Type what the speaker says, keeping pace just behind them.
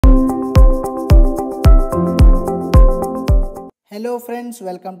Hello friends,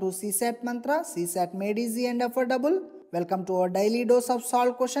 welcome to CSAT Mantra, CSAT made easy and affordable. Welcome to our daily dose of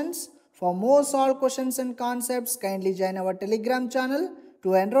solved questions. For more solved questions and concepts, kindly join our Telegram channel.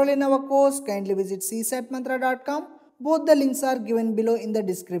 To enroll in our course, kindly visit csatmantra.com. Both the links are given below in the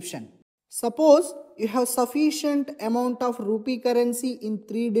description. Suppose you have sufficient amount of rupee currency in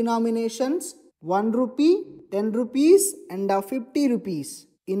three denominations, 1 rupee, 10 rupees and 50 rupees.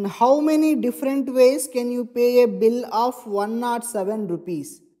 In how many different ways can you pay a bill of 107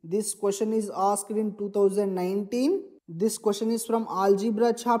 rupees? This question is asked in 2019. This question is from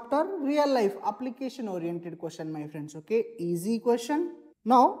algebra chapter, real life application oriented question, my friends. Okay, easy question.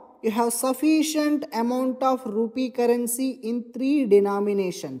 Now you have sufficient amount of rupee currency in three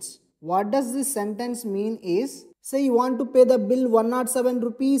denominations. What does this sentence mean is, say you want to pay the bill 107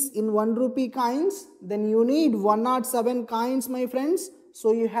 rupees in 1 rupee coins, then you need 107 coins, my friends.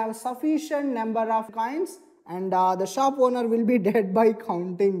 So you have sufficient number of coins and the shop owner will be dead by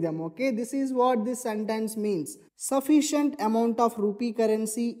counting them. Okay, this is what this sentence means. Sufficient amount of rupee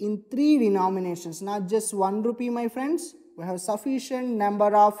currency in three denominations, not just 1 rupee, my friends. We have sufficient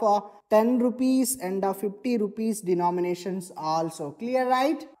number of 10 rupees and 50 rupees denominations also. Clear,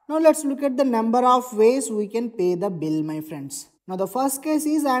 right? Now let's look at the number of ways we can pay the bill, my friends. Now the first case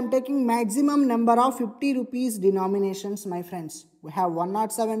is I am taking maximum number of 50 rupees denominations, my friends. We have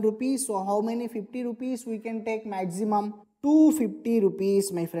 107 rupees, so how many 50 rupees we can take maximum? 250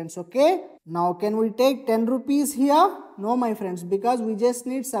 rupees, my friends. Okay, now can we take 10 rupees here? No, my friends, because we just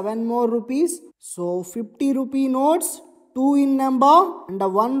need 7 more rupees. So 50 rupee notes, 2 in number, and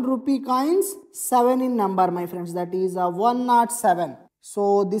 1 rupee coins, 7 in number, my friends. That is 107.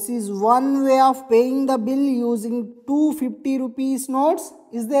 So this is one way of paying the bill using 250 rupees notes.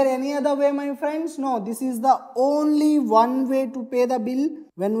 Is there any other way, my friends? No, this is the only one way to pay the bill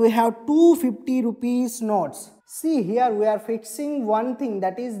when we have 250 rupees notes. See, here we are fixing one thing,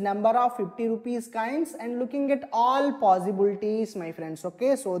 that is number of 50 rupees coins and looking at all possibilities, my friends.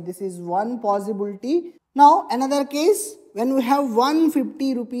 Okay, so this is one possibility. Now another case, when we have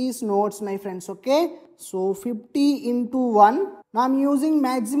 150 rupees notes, my friends. Okay, so 50 into 1. Now I am using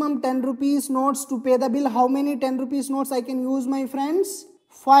maximum 10 rupees notes to pay the bill. How many 10 rupees notes I can use, my friends?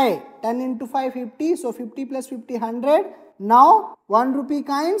 5. 10 into 5, 50. So 50 plus 50, 100. Now 1 rupee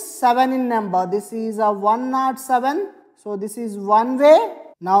coins, 7 in number. This is a 107. So this is one way.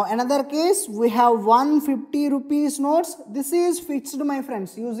 Now another case, we have 150 rupees notes. This is fixed, my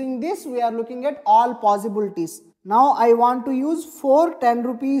friends. Using this we are looking at all possibilities. Now I want to use 4 10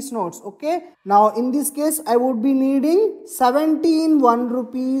 rupees notes. Okay, now in this case I would be needing 17 1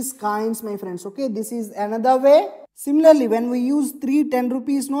 rupees coins, my friends. Okay, this is another way. Similarly, when we use 3 10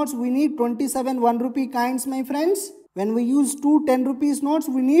 rupees notes, we need 27 1 rupee coins, my friends. When we use 2 10 rupees notes,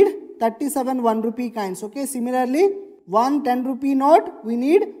 we need 37 1 rupee coins. Okay, similarly, 1 10 rupee note, we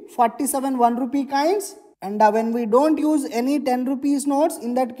need 47 1 rupee coins. And when we don't use any 10 rupees notes,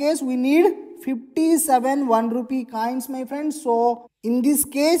 in that case we need 57 1 rupee coins, my friends. So in this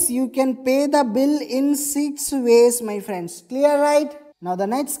case you can pay the bill in 6 ways, my friends. Clear, right? Now the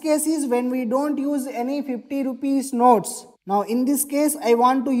next case is when we don't use any 50 rupees notes. Now in this case I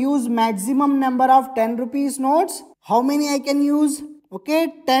want to use maximum number of 10 rupees notes. How many I can use?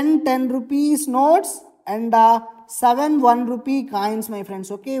 Okay, 10 10 rupees notes and 7 1 rupee coins, my friends.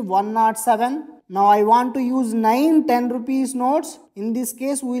 Okay, 107. Now I want to use 9 10 rupees notes. In this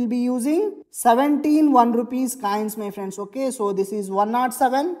case we will be using 17 1 rupees coins, my friends. Okay, so this is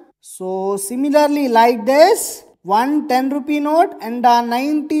 107. So similarly like this, 1 10 rupee note and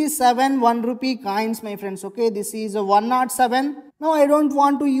 97 1 rupee coins, my friends. Okay, this is 107. Now I don't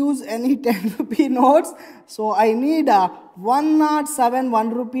want to use any 10 rupee notes, so I need 107 1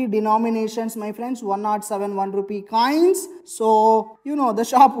 rupee denominations, my friends. 107 1 rupee coins. So you know the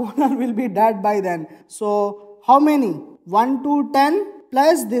shop owner will be dead by then. So how many? 1 to 10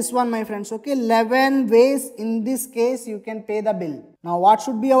 plus this one, my friends. Okay, 11 ways in this case you can pay the bill. Now what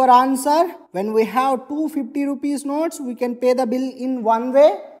should be our answer? When we have 250 rupees notes, we can pay the bill in one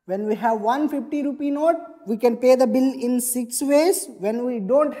way. When we have 150 rupee note, we can pay the bill in 6 ways. When we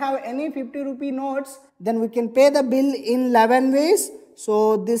don't have any 50 rupee notes, then we can pay the bill in 11 ways.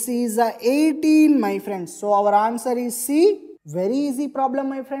 So this is 18, my friends. So our answer is C. Very easy problem,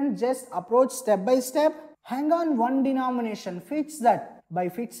 my friends. Just approach step by step. Hang on one denomination, fix that. By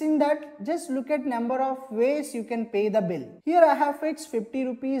fixing that, just look at number of ways you can pay the bill. Here I have fixed 50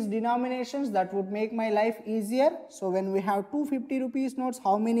 rupees denominations. That would make my life easier. So when we have 250 rupees notes,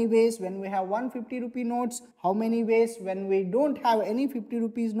 how many ways? When we have 150 rupee notes, how many ways? When we don't have any 50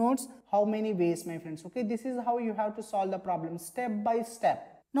 rupees notes, how many ways, my friends? Okay, this is how you have to solve the problem step by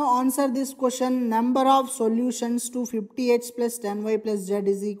step. Now answer this question. Number of solutions to 50x plus 10y plus z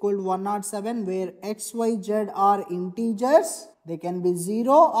is equal to 107, where x, y, z are integers. They can be 0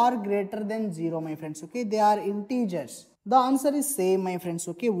 or greater than 0, my friends. Okay, they are integers. The answer is same, my friends.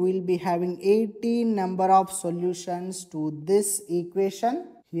 Okay, we will be having 18 number of solutions to this equation.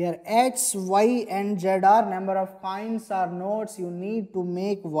 Here x, y and z are number of coins or notes you need to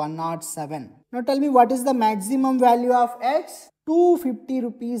make 107. Now tell me, what is the maximum value of x? 250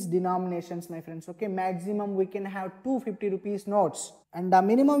 rupees denominations, my friends. Okay, maximum we can have 250 rupees notes, and the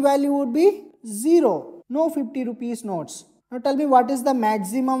minimum value would be 0. No 50 rupees notes. Now tell me, what is the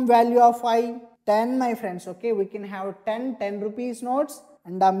maximum value of I? 10, my friends. Okay, we can have 10 rupees notes,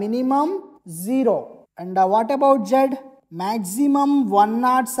 and the minimum 0. And what about z? Maximum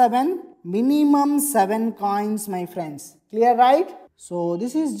 107, minimum 7 coins, my friends. Clear, right? So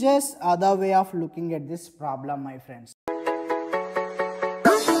this is just other way of looking at this problem, my friends.